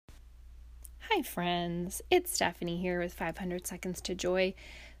Hi friends, it's Stephanie here with 500 Seconds to Joy.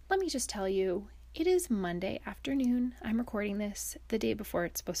 Let me just tell you, it is Monday afternoon. I'm recording this the day before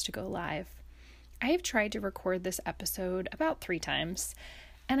it's supposed to go live. I have tried to record this episode about 3 times,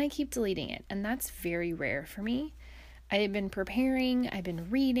 and I keep deleting it, and that's very rare for me. I've been preparing, I've been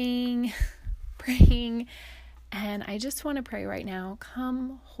reading, praying, and I just want to pray right now,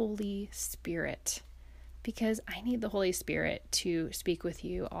 come Holy Spirit, because I need the Holy Spirit to speak with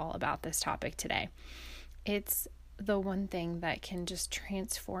you all about this topic today. It's the one thing that can just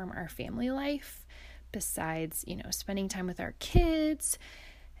transform our family life, besides, spending time with our kids,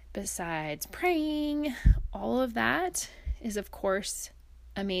 besides praying. All of that is, of course,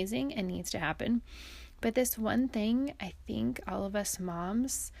 amazing and needs to happen. But this one thing, I think all of us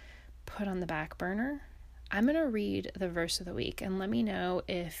moms put on the back burner. I'm going to read the verse of the week, and let me know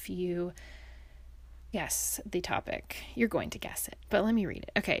if you guess the topic. You're going to guess it, but let me read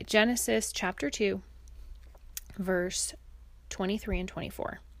it. Okay, Genesis chapter 2, verse 23 and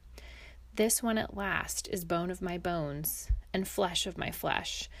 24. This one at last is bone of my bones and flesh of my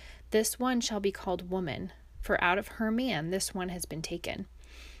flesh. This one shall be called woman, for out of her man this one has been taken.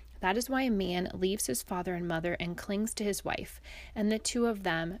 That is why a man leaves his father and mother and clings to his wife, and the two of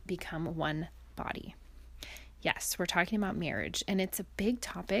them become one body. Yes, we're talking about marriage, and it's a big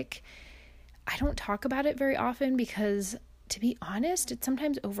topic. I don't talk about it very often because, to be honest, it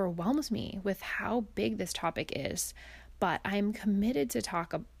sometimes overwhelms me with how big this topic is. But I'm committed to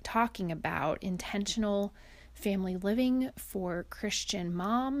talking about intentional family living for Christian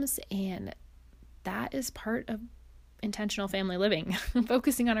moms, and that is part of intentional family living,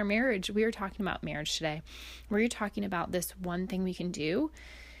 focusing on our marriage. We are talking about marriage today. We're talking about this one thing we can do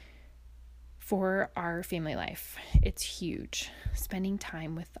for our family life. It's huge. Spending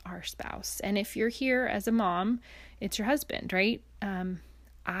time with our spouse. And if you're here as a mom, it's your husband, right?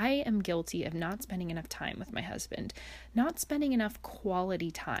 I am guilty of not spending enough time with my husband, not spending enough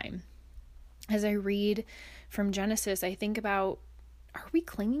quality time. As I read from Genesis, I think about, are we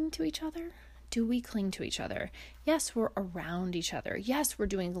clinging to each other? Do we cling to each other? Yes, we're around each other. Yes, we're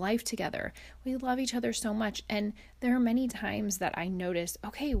doing life together. We love each other so much. And there are many times that I notice,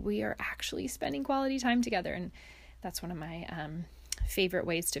 okay, we are actually spending quality time together. And that's one of my favorite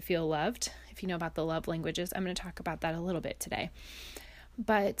ways to feel loved. If you know about the love languages, I'm going to talk about that a little bit today.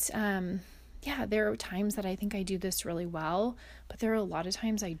 But there are times that I think I do this really well, but there are a lot of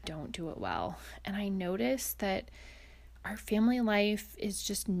times I don't do it well. And I notice that our family life is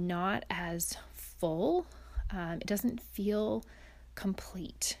just not as full. It doesn't feel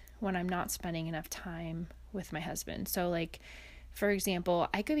complete when I'm not spending enough time with my husband. So for example,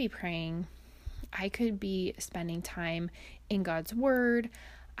 I could be praying. I could be spending time in God's word.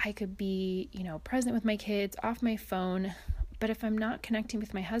 I could be, present with my kids, off my phone. But if I'm not connecting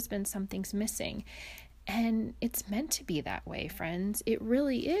with my husband, something's missing. And it's meant to be that way, friends. It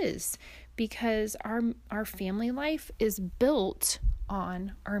really is, because our family life is built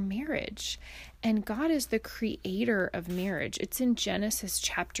on our marriage. And God is the creator of marriage. It's in Genesis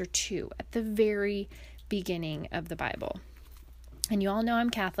chapter 2, at the very beginning of the Bible. And you all know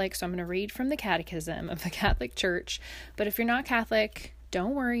I'm Catholic, so I'm going to read from the Catechism of the Catholic Church. But if you're not Catholic,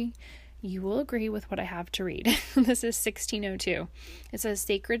 don't worry. You will agree with what I have to read. This is 1602. It says,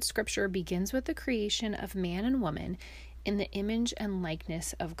 sacred scripture begins with the creation of man and woman in the image and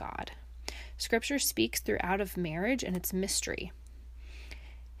likeness of God. Scripture speaks throughout of marriage and its mystery.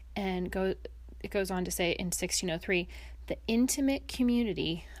 And it goes on to say in 1603, the intimate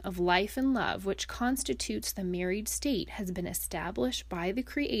community of life and love, which constitutes the married state, has been established by the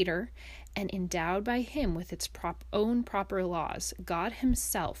Creator and endowed by Him with its own proper laws. God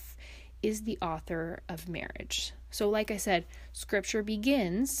Himself is the author of marriage. So like I said, Scripture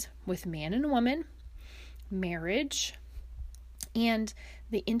begins with man and woman, marriage, and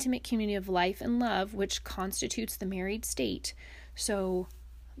the intimate community of life and love, which constitutes the married state. So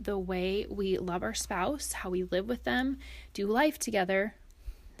the way we love our spouse, how we live with them, do life together,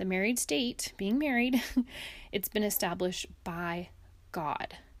 the married state, being married, it's been established by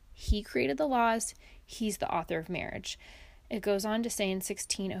God. He created the laws. He's the author of marriage. It goes on to say in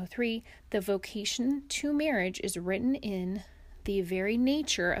 1603, the vocation to marriage is written in the very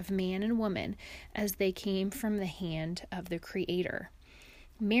nature of man and woman, as they came from the hand of the Creator.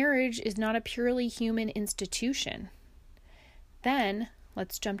 Marriage is not a purely human institution. Then,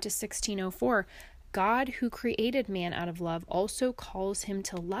 let's jump to 1604. God, who created man out of love, also calls him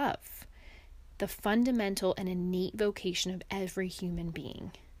to love, the fundamental and innate vocation of every human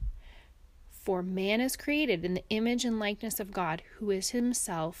being. For man is created in the image and likeness of God, who is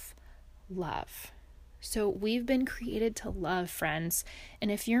Himself love. So we've been created to love, friends.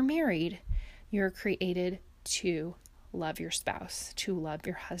 And if you're married, You're created to love your spouse, to love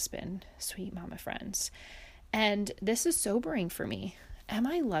your husband, sweet mama friends. And this is sobering for me. Am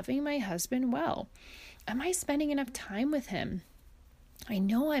I loving my husband well? Am I spending enough time with him? I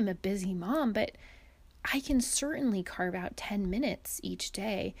know I'm a busy mom, but I can certainly carve out 10 minutes each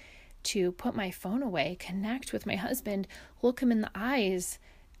day to put my phone away, connect with my husband, look him in the eyes,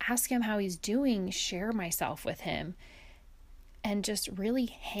 ask him how he's doing, share myself with him, and just really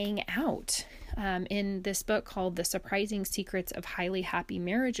hang out. In this book called The Surprising Secrets of Highly Happy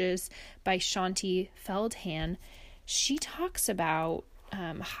Marriages by Shaunti Feldhahn, she talks about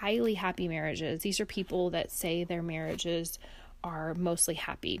highly happy marriages. These are people that say their marriages are mostly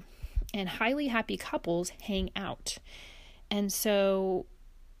happy. And highly happy couples hang out. And so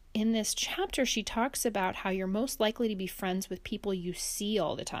in this chapter, she talks about how you're most likely to be friends with people you see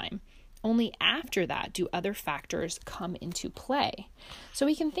all the time. Only after that do other factors come into play. So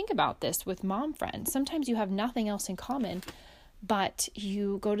we can think about this with mom friends. Sometimes you have nothing else in common, but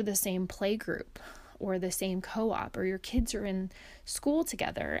you go to the same play group or the same co-op, or your kids are in school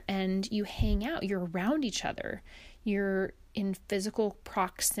together and you hang out. You're around each other. You're in physical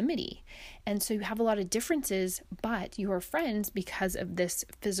proximity. And so you have a lot of differences, but you are friends because of this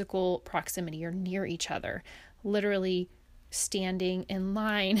physical proximity. You're near each other, literally standing in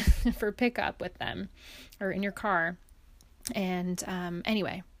line for pickup with them or in your car. And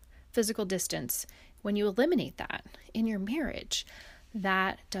anyway, physical distance, when you eliminate that in your marriage,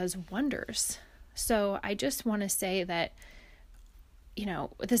 that does wonders. So I just want to say that,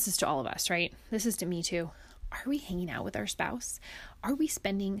 this is to all of us, right? This is to me too. Are we hanging out with our spouse? Are we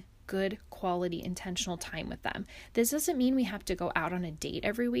spending good quality intentional time with them? This doesn't mean we have to go out on a date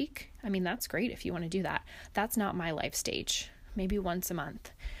every week. I mean, that's great if you want to do that. That's not my life stage. Maybe once a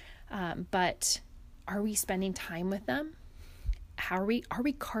month. But are we spending time with them? Are we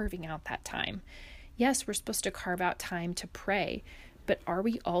carving out that time? Yes, we're supposed to carve out time to pray, but are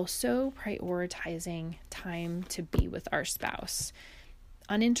we also prioritizing time to be with our spouse?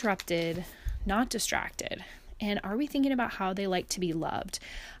 Uninterrupted, not distracted. And are we thinking about how they like to be loved?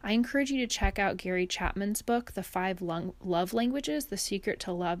 I encourage you to check out Gary Chapman's book, The 5 Love Languages, The Secret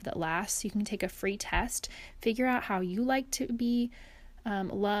to Love That Lasts. You can take a free test, figure out how you like to be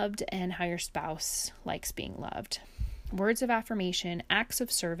loved and how your spouse likes being loved. Words of affirmation, acts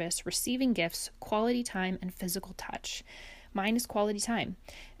of service, receiving gifts, quality time, and physical touch. Mine is quality time.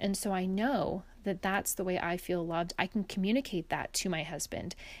 And so I know that that's the way I feel loved. I can communicate that to my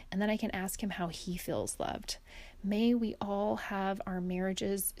husband, and then I can ask him how he feels loved. May we all have our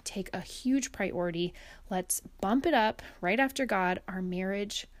marriages take a huge priority. Let's bump it up right after God, our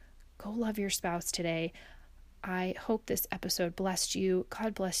marriage. Go love your spouse today. I hope this episode blessed you.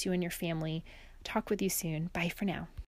 God bless you and your family. Talk with you soon. Bye for now.